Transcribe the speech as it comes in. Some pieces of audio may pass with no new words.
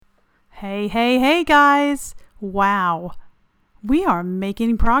Hey, guys. Wow. We are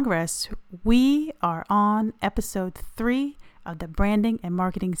making progress. We are on episode 3 of the Branding and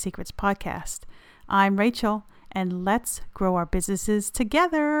Marketing Secrets podcast. I'm Rachel, and let's grow our businesses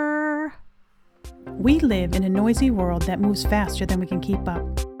together. We live in a noisy world that moves faster than we can keep up.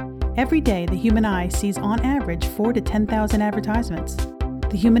 Every day, the human eye sees on average 4,000 to 10,000 advertisements.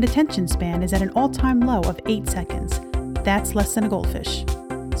 The human attention span is at an all-time low of 8 seconds. That's less than a goldfish.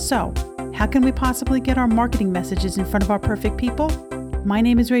 So, how can we possibly get our marketing messages in front of our perfect people? My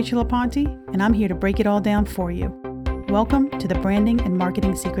name is Rachel Aponte, and I'm here to break it all down for you. Welcome to the Branding and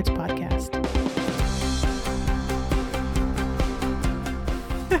Marketing Secrets podcast.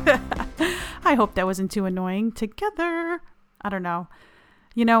 I hope that wasn't too annoying. Together. I don't know.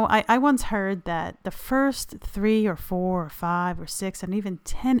 You know, I once heard that the first 3 or 4 or 5 or 6 and even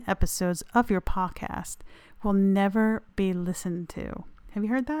 10 episodes of your podcast will never be listened to. Have you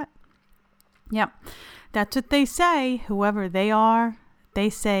heard that? Yep. That's what they say, whoever they are. They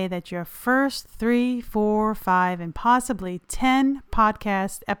say that your first 3, 4, 5, and possibly 10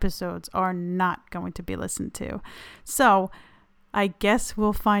 podcast episodes are not going to be listened to. So I guess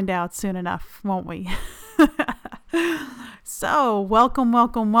we'll find out soon enough, won't we? So welcome.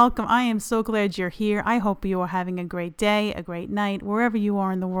 I am so glad you're here. I hope you are having a great day, a great night, wherever you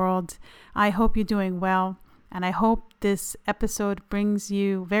are in the world. I hope you're doing well. And I hope this episode brings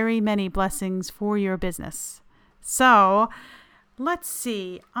you very many blessings for your business. So let's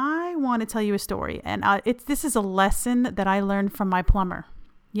see. I want to tell you a story. And this is a lesson that I learned from my plumber.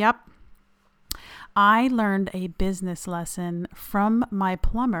 Yep. I learned a business lesson from my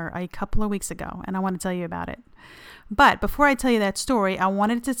plumber a couple of weeks ago. And I want to tell you about it. But before I tell you that story, I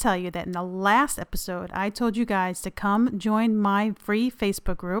wanted to tell you that in the last episode, I told you guys to come join my free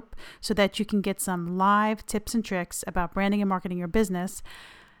Facebook group so that you can get some live tips and tricks about branding and marketing your business.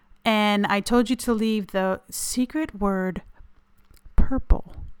 And I told you to leave the secret word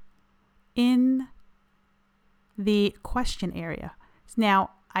purple in the question area.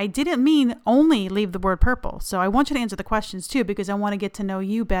 Now, I didn't mean only leave the word purple. So I want you to answer the questions too, because I want to get to know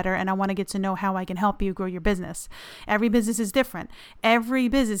you better and I want to get to know how I can help you grow your business. Every business is different. Every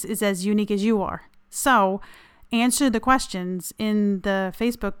business is as unique as you are. So answer the questions in the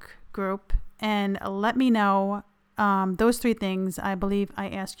Facebook group and let me know those 3 things. I believe I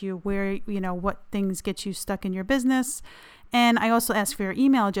asked you what things get you stuck in your business. And I also asked for your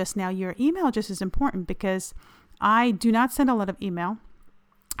email address. Now, your email address is important because I do not send a lot of email.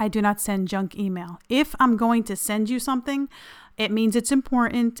 I do not send junk email. If I'm going to send you something, it means it's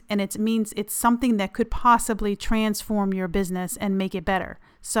important and it means it's something that could possibly transform your business and make it better.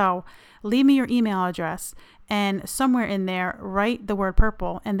 So leave me your email address and somewhere in there, write the word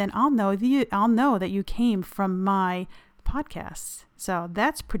purple, and then I'll know that you came from my podcast. So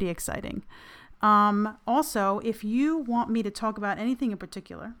that's pretty exciting. Also, if you want me to talk about anything in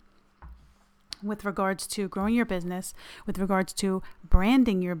particular, with regards to growing your business, with regards to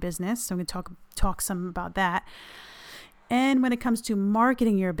branding your business. So I'm going to talk some about that. And when it comes to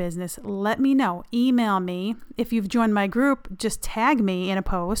marketing your business, let me know. Email me. If you've joined my group, just tag me in a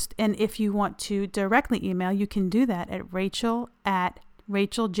post. And if you want to directly email, you can do that at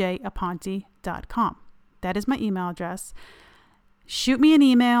rachel@racheljaponte.com. That is my email address. Shoot me an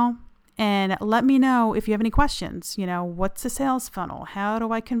email. And let me know if you have any questions. What's a sales funnel? How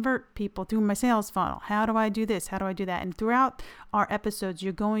do I convert people through my sales funnel? How do I do this? How do I do that? And throughout our episodes,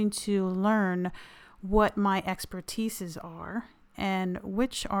 you're going to learn what my expertises are and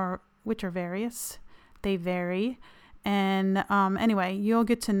which are various. They vary. And anyway, you'll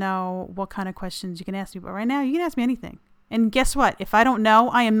get to know what kind of questions you can ask me. But right now, you can ask me anything. And guess what? If I don't know,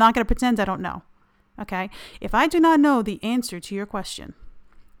 I am not going to pretend I don't know. Okay? If I do not know the answer to your question,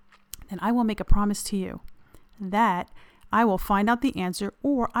 and I will make a promise to you that I will find out the answer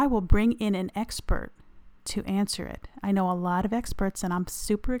or I will bring in an expert to answer it. I know a lot of experts and I'm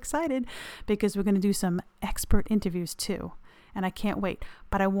super excited because we're going to do some expert interviews too. And I can't wait.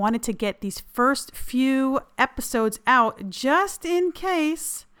 But I wanted to get these first few episodes out just in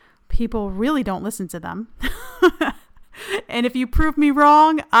case people really don't listen to them. And if you prove me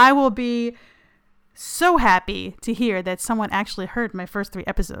wrong, I will be so happy to hear that someone actually heard my first 3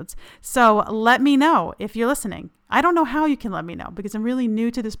 episodes. So let me know if you're listening. I don't know how you can let me know because I'm really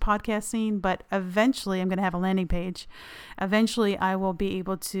new to this podcast scene, but eventually I'm going to have a landing page. Eventually I will be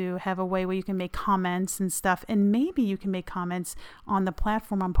able to have a way where you can make comments and stuff. And maybe you can make comments on the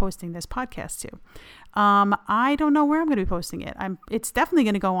platform I'm posting this podcast to. I don't know where I'm going to be posting it. It's definitely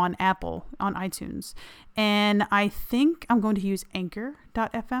going to go on Apple, on iTunes. And I think I'm going to use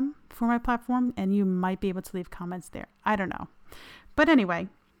anchor.fm for my platform. And you might be able to leave comments there. I don't know. But anyway,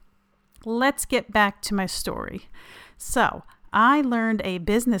 let's get back to my story. So I learned a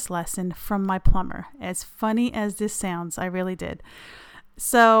business lesson from my plumber. As funny as this sounds, I really did.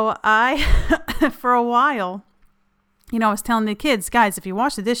 So for a while, I was telling the kids, guys, if you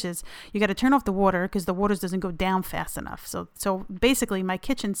wash the dishes, you got to turn off the water because the water doesn't go down fast enough. So basically my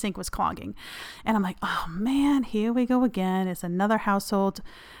kitchen sink was clogging. And I'm like, oh man, here we go again. It's another household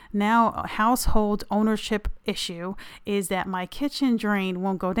ownership issue is that my kitchen drain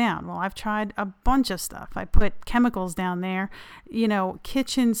won't go down. Well, I've tried a bunch of stuff. I put chemicals down there,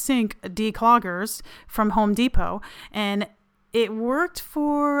 kitchen sink decloggers from Home Depot, and it worked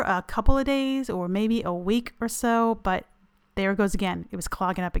for a couple of days or maybe a week or so, but there it goes again. It was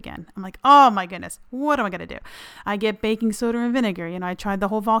clogging up again. I'm like, oh my goodness, what am I going to do? I get baking soda and vinegar. I tried the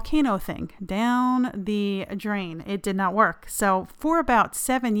whole volcano thing down the drain. It did not work. So for about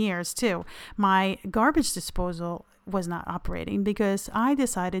 7 years too, my garbage disposal was not operating because I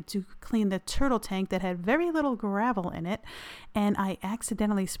decided to clean the turtle tank that had very little gravel in it. And I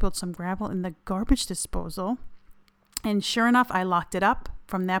accidentally spilled some gravel in the garbage disposal. And sure enough, I locked it up.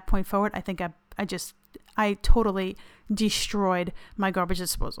 From that point forward, I think I totally destroyed my garbage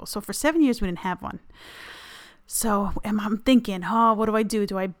disposal. So for 7 years, we didn't have one. So I'm thinking, what do I do?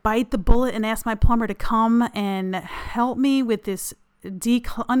 Do I bite the bullet and ask my plumber to come and help me with this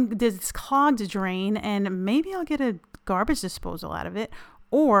clogged drain, and maybe I'll get a garbage disposal out of it?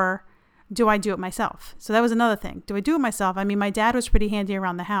 Or do I do it myself? So that was another thing. Do I do it myself? I mean, my dad was pretty handy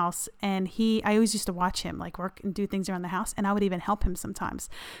around the house, and I always used to watch him work and do things around the house, and I would even help him sometimes.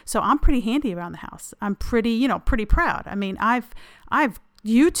 So I'm pretty handy around the house. I'm pretty proud. I mean, I've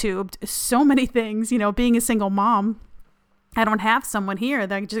YouTubed so many things, being a single mom. I don't have someone here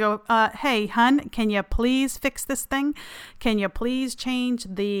that I can just go, hey, hun, can you please fix this thing? Can you please change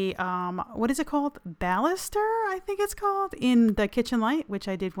the, what is it called? Baluster, I think it's called, in the kitchen light, which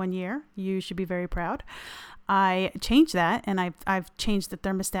I did 1 year. You should be very proud. I changed that, and I've changed the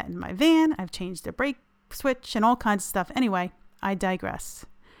thermostat in my van. I've changed the brake switch and all kinds of stuff. Anyway, I digress.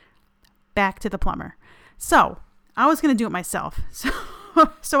 Back to the plumber. So I was going to do it myself.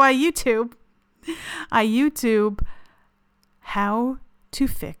 So I YouTube how to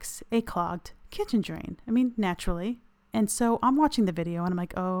fix a clogged kitchen drain. I mean, naturally. And so I'm watching the video and I'm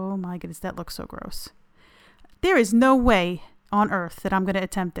like, oh my goodness, that looks so gross. There is no way on earth that I'm going to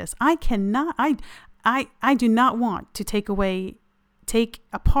attempt this. I cannot, I do not want to take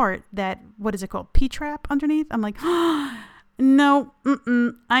apart that, what is it called? P-trap underneath. I'm like, no,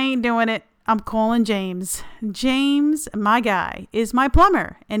 I ain't doing it. I'm calling James. James, my guy, is my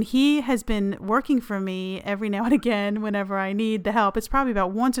plumber, and he has been working for me every now and again whenever I need the help. It's probably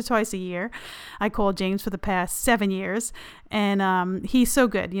about once or twice a year. I called James for the past 7 years, and he's so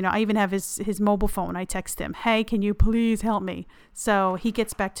good. I even have his mobile phone. I text him, hey, can you please help me? So he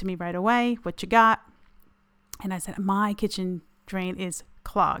gets back to me right away. What you got? And I said, my kitchen drain is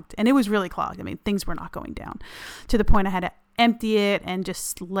clogged, and it was really clogged. I mean, things were not going down to the point I had to empty it and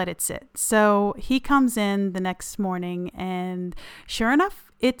just let it sit. So he comes in the next morning, and sure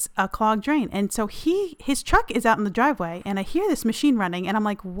enough, it's a clogged drain. And so his truck is out in the driveway, and I hear this machine running, and I'm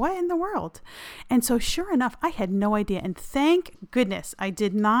like, what in the world? And so sure enough, I had no idea. And thank goodness I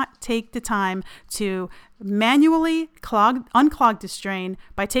did not take the time to manually unclog this drain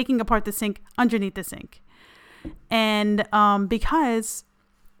by taking apart the sink underneath the sink. And because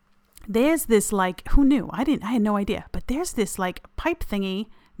there's this who knew? I had no idea, but there's this pipe thingy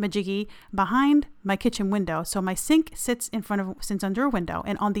majiggy behind my kitchen window. So my sink sits under a window,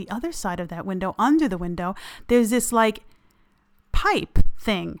 and on the other side of that window, under the window, there's this pipe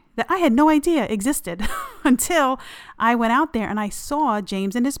thing that I had no idea existed until I went out there and I saw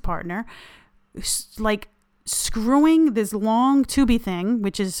James and his partner screwing this long tubey thing,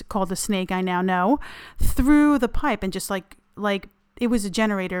 which is called a snake, I now know, through the pipe, and just like it was a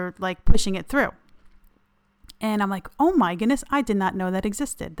generator pushing it through. And I'm like, oh my goodness, I did not know that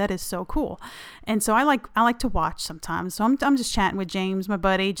existed. That is so cool. And so I like to watch sometimes. So I'm just chatting with James, my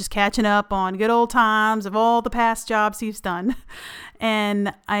buddy, just catching up on good old times of all the past jobs he's done.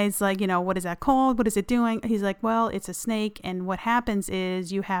 And I was like, what is that called? What is it doing? He's like, well, it's a snake. And what happens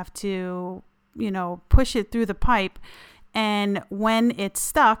is you have to, push it through the pipe. And when it's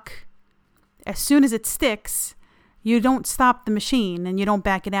stuck, as soon as it sticks, you don't stop the machine and you don't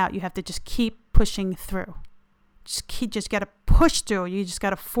back it out. You have to just keep pushing through. Just got to push through. You just got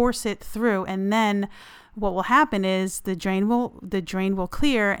to force it through. And then what will happen is the drain will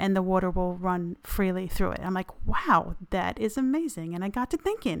clear and the water will run freely through it. I'm like, wow, that is amazing. And I got to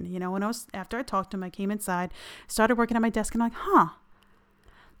thinking, after I talked to him, I came inside, started working at my desk, and I'm like,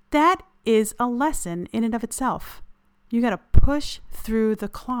 that is a lesson in and of itself. You got to push through the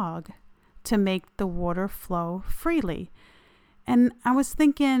clog to make the water flow freely. And I was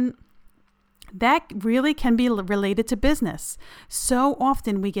thinking, that really can be related to business. So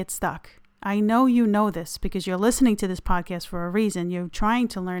often we get stuck. I know you know this because you're listening to this podcast for a reason. You're trying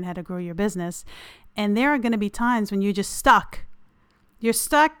to learn how to grow your business. And there are going to be times when you're just stuck. You're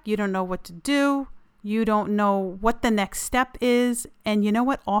stuck. You don't know what to do. You don't know what the next step is. And you know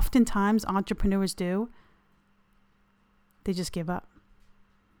what oftentimes entrepreneurs do? They just give up.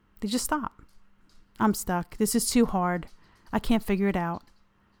 They just stop. I'm stuck. This is too hard. I can't figure it out.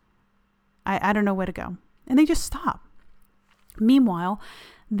 I don't know where to go. And they just stop. Meanwhile,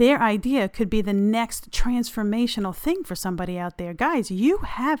 their idea could be the next transformational thing for somebody out there. Guys, you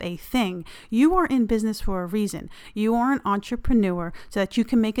have a thing. You are in business for a reason. You are an entrepreneur so that you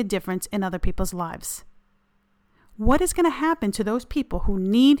can make a difference in other people's lives. What is going to happen to those people who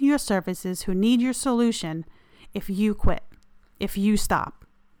need your services, who need your solution, if you quit, if you stop?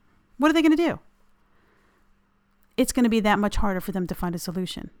 What are they going to do? It's going to be that much harder for them to find a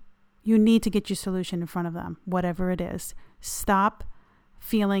solution. You need to get your solution in front of them, whatever it is. Stop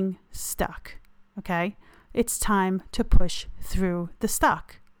feeling stuck, okay? It's time to push through the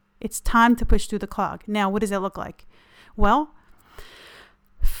stuck. It's time to push through the clog. Now, what does that look like? Well,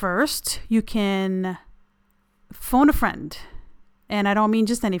 first, you can phone a friend. And I don't mean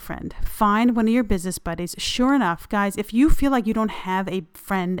just any friend. Find one of your business buddies. Sure enough, guys, if you feel like you don't have a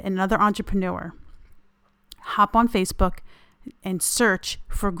friend, another entrepreneur, hop on Facebook and search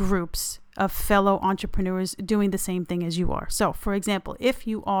for groups of fellow entrepreneurs doing the same thing as you are. So, for example, if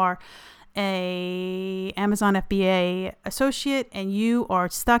you are a Amazon FBA associate and you are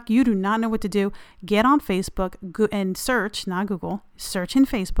stuck, you do not know what to do, get on Facebook and search, not Google, search in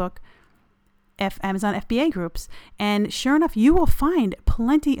Facebook, Amazon FBA groups. And sure enough, you will find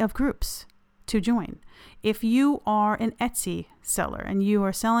plenty of groups to join. If you are an Etsy seller and you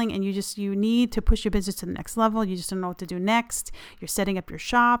are selling and you need to push your business to the next level, you just don't know what to do next, you're setting up your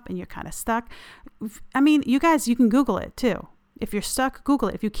shop and you're kind of stuck. I mean, you guys, you can Google it too. If you're stuck, Google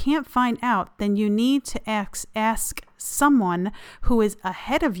it. If you can't find out, then you need to ask someone who is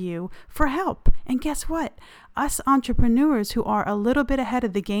ahead of you for help. And guess what? Us entrepreneurs who are a little bit ahead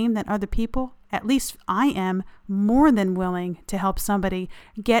of the game than other people, at least I am more than willing to help somebody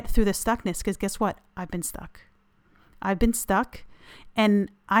get through the stuckness. Because guess what? I've been stuck.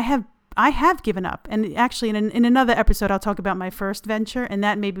 And I have given up. And actually in another episode, I'll talk about my first venture, and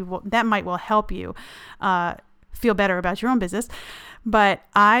that might help you feel better about your own business. But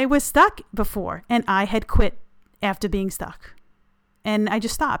I was stuck before, and I had quit after being stuck. And I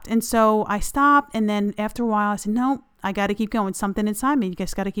just stopped. And so I stopped. And then after a while, I said, no, I got to keep going. Something inside me, you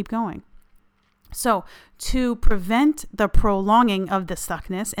just got to keep going. So to prevent the prolonging of the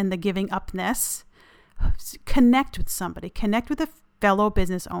stuckness and the giving upness, connect with somebody, connect with a fellow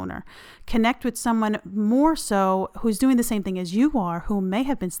business owner, connect with someone more so who's doing the same thing as you are, who may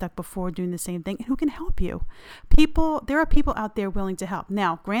have been stuck before doing the same thing and who can help you. There are people out there willing to help.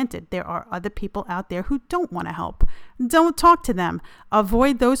 Now, granted, there are other people out there who don't want to help. Don't talk to them.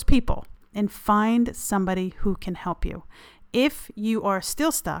 Avoid those people and find somebody who can help you. If you are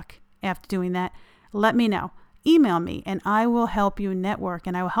still stuck after doing that, let me know. Email me and I will help you network,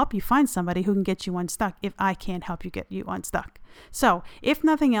 and I will help you find somebody who can get you unstuck if I can't help you get you unstuck. So if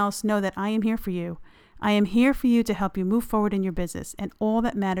nothing else, know that I am here for you. I am here for you to help you move forward in your business. And all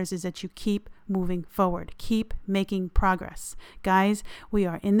that matters is that you keep moving forward, keep making progress. Guys, we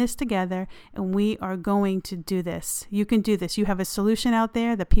are in this together and we are going to do this. You can do this. You have a solution out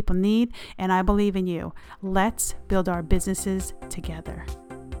there that people need, and I believe in you. Let's build our businesses together.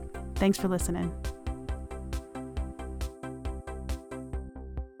 Thanks for listening.